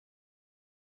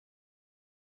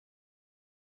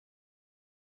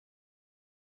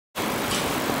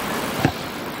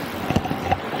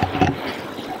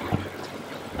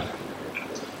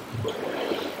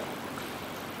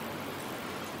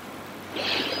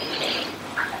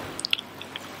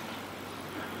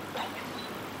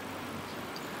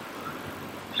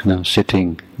Now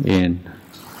sitting in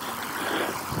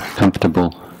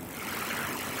comfortable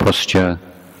posture,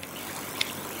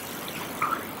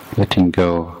 letting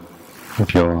go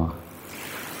of your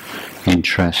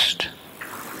interest,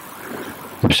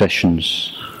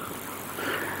 obsessions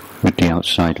with the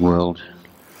outside world,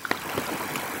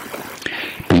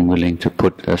 being willing to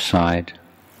put aside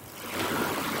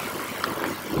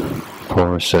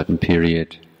for a certain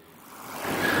period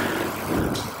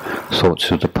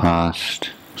thoughts of the past,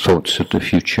 thoughts of the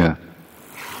future,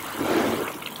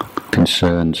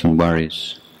 concerns and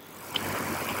worries.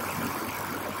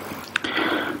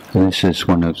 And this is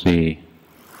one of the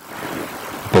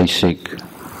basic,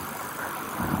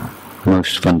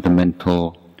 most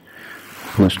fundamental,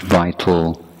 most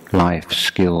vital life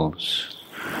skills,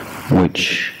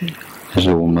 which is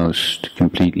almost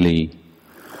completely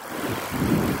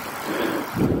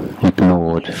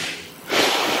ignored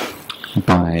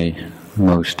by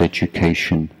most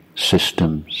education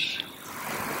systems.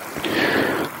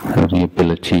 The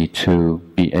ability to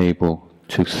be able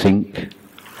to think,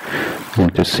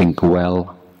 and to think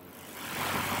well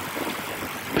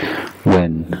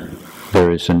when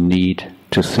there is a need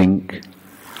to think,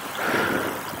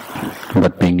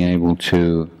 but being able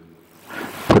to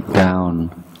put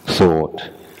down thought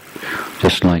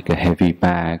just like a heavy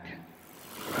bag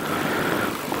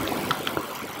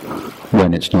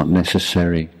when it's not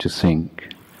necessary to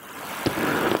think,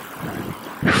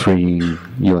 freeing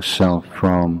yourself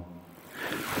from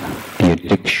the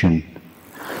addiction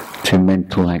to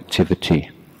mental activity.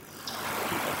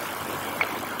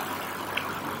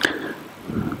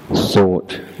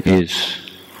 Thought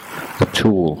is a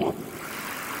tool.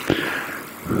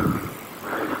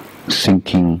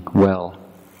 Thinking well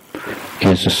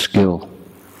is a skill.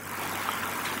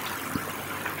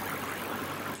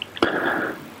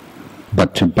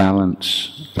 But to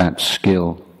balance that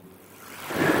skill,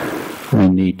 we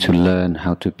need to learn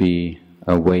how to be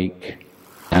awake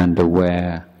and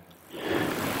aware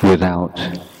without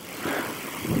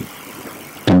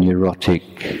the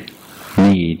neurotic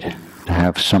need to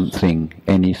have something,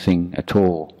 anything at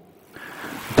all,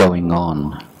 going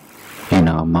on in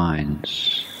our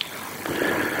minds.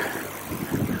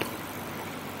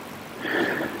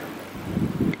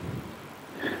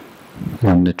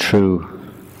 And the true,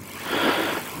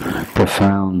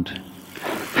 profound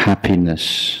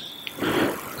happiness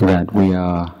that we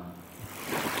are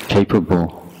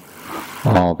capable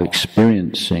of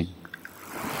experiencing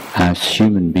as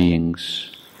human beings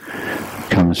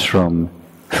comes from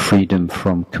freedom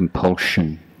from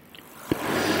compulsion,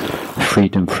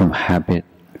 freedom from habit.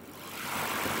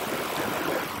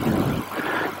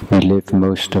 We live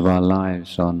most of our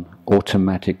lives on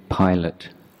automatic pilot,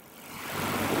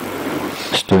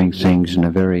 just doing things in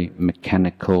a very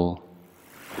mechanical,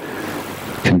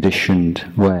 conditioned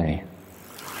way.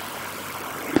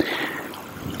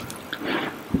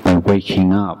 By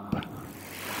waking up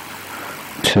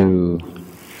to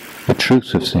the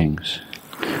truth of things,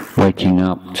 waking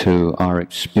up to our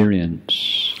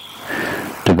experience,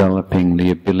 developing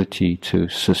the ability to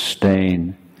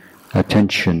sustain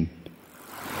attention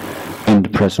in the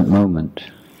present moment,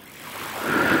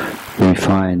 we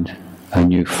find a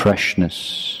new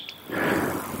freshness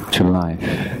to life,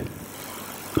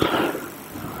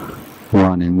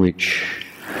 one in which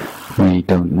we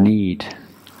don't need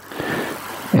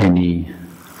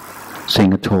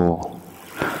anything at all.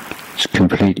 It's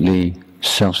completely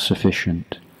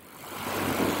self-sufficient.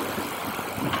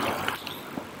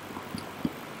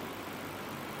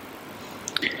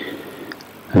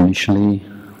 Initially,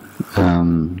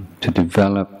 to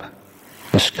develop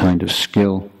this kind of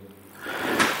skill,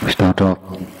 we start off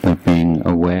by being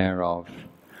aware of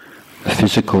the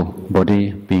physical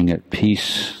body, being at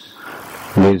peace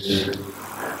with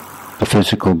the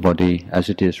physical body as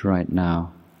it is right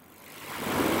now.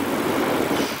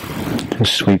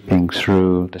 Just sweeping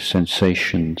through the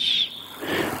sensations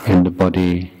in the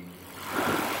body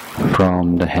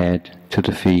from the head to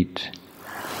the feet,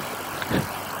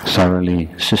 thoroughly,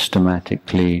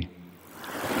 systematically,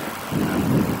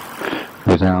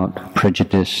 without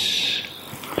prejudice,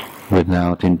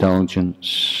 without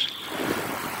indulgence,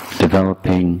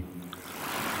 developing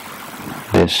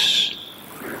this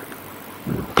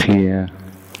clear,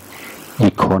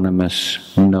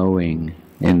 equanimous knowing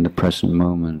in the present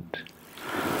moment,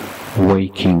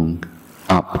 waking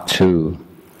up to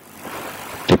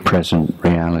the present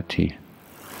reality.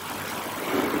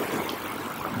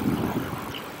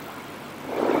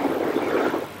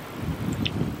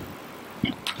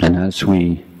 And as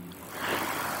we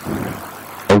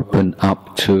open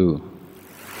up to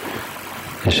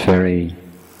this very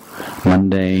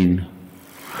mundane,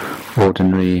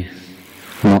 ordinary,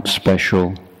 not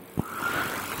special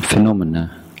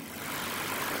phenomena.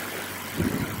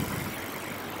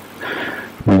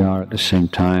 We are at the same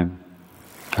time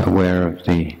aware of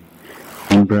the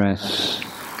in-breaths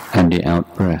and the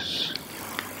out-breaths.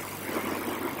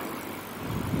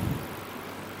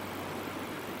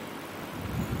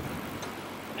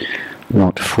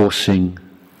 Not forcing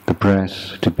the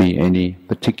breath to be any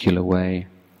particular way,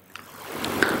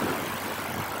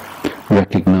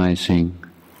 recognizing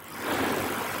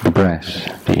the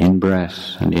breath, the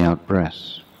in-breath and the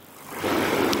out-breath,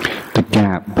 the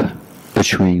gap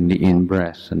between the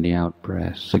in-breath and the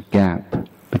out-breath, the gap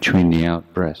between the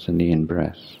out-breath and the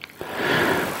in-breath.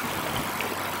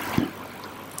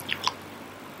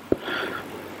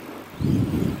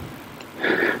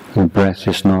 The breath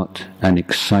is not an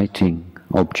exciting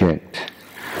object.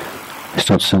 It's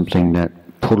not something that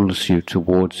pulls you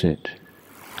towards it.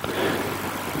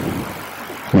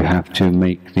 You have to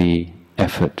make the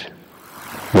effort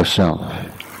yourself.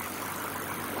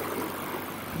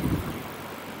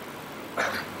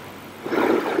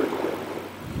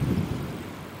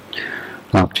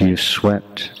 After you've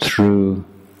swept through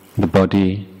the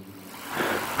body,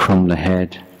 from the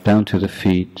head down to the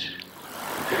feet,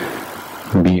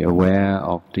 be aware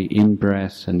of the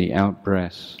in-breath and the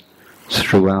out-breath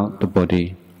throughout the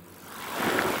body,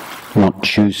 not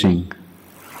choosing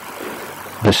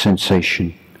the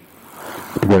sensation.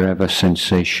 Wherever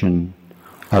sensation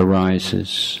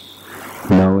arises,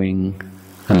 knowing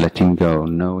and letting go,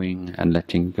 knowing and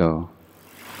letting go.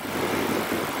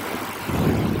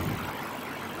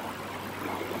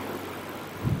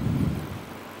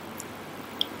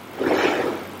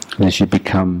 As you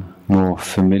become more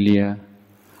familiar,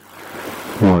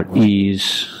 more at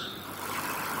ease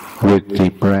with the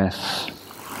breath,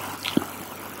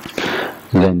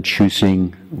 then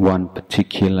choosing one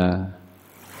particular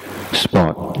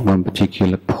spot, one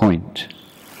particular point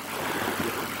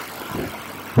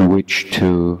in which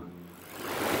to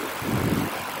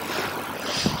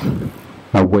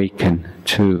awaken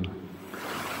to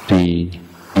the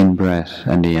in-breath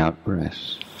and the out-breath,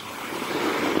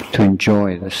 to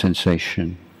enjoy the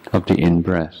sensation of the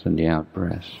in-breath and the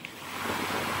out-breath.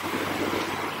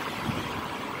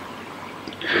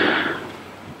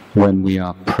 When we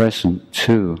are present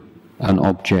to an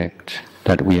object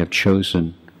that we have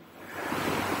chosen,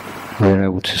 we are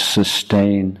able to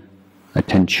sustain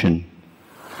attention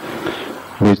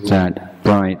with that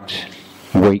bright,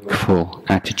 wakeful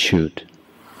attitude.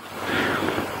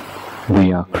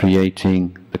 We are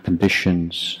creating the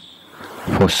conditions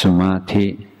for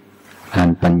samadhi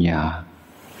and panya,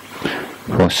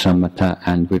 for samatha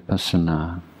and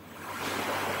vipassana.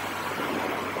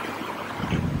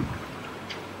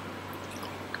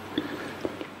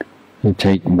 You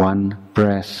take one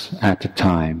breath at a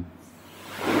time,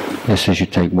 just as you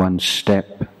take one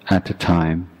step at a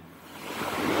time,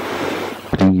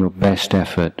 putting your best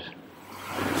effort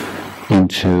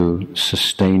into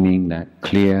sustaining that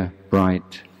clear,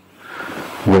 bright,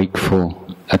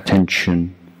 wakeful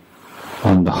attention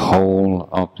on the whole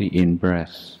of the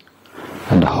in-breath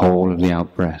and the whole of the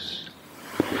out-breath.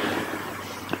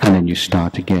 And then you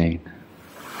start again.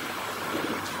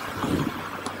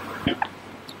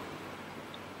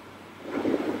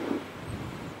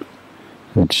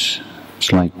 It's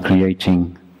like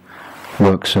creating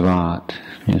works of art.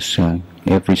 Yes,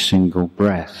 every single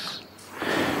breath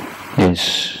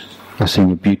is a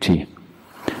thing of beauty,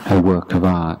 a work of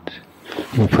art.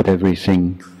 You put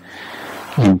everything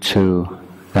into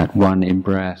that one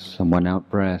in-breath and one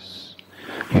out-breath,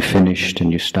 you're finished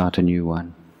and you start a new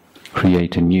one.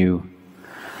 Create a new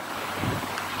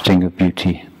thing of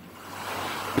beauty.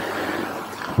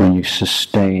 When you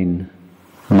sustain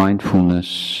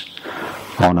mindfulness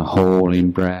on a whole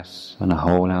in-breath and a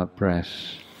whole out-breath,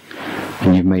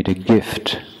 and you've made a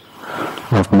gift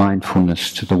of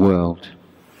mindfulness to the world,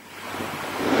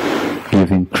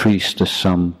 you've increased the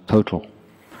sum total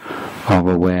of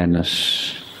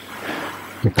awareness,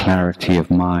 the clarity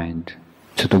of mind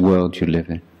to the world you live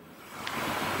in.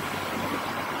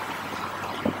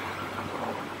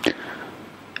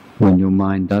 When your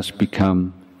mind does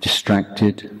become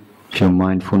distracted, if your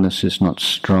mindfulness is not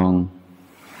strong,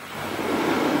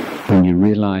 when you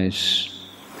realize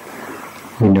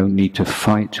you don't need to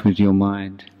fight with your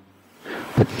mind,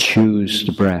 but choose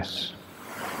the breath.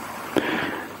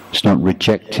 It's not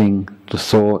rejecting the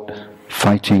thought,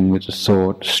 fighting with the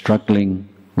thought, struggling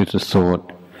with the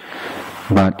thought,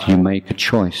 but you make a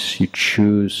choice. You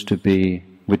choose to be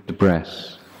with the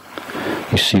breath.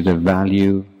 You see the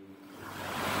value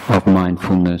of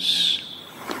mindfulness,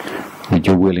 that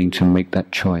you're willing to make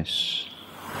that choice.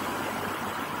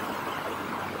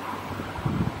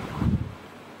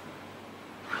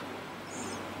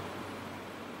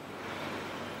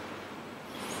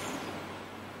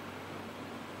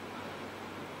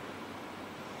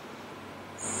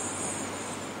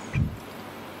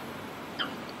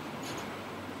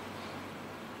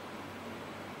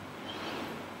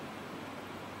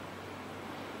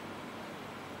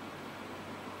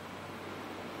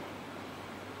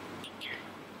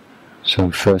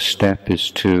 So first step is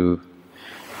to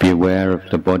be aware of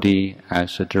the body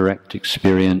as a direct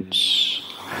experience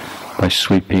by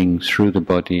sweeping through the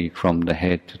body from the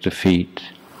head to the feet.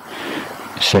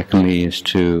 Secondly is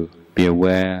to be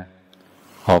aware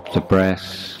of the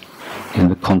breath in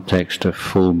the context of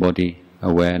full body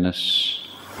awareness.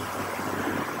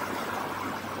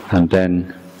 And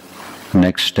then the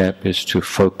next step is to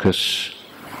focus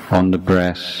on the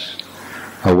breath,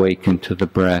 awaken to the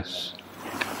breath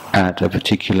at a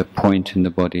particular point in the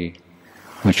body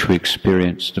which we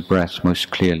experience the breath most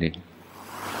clearly.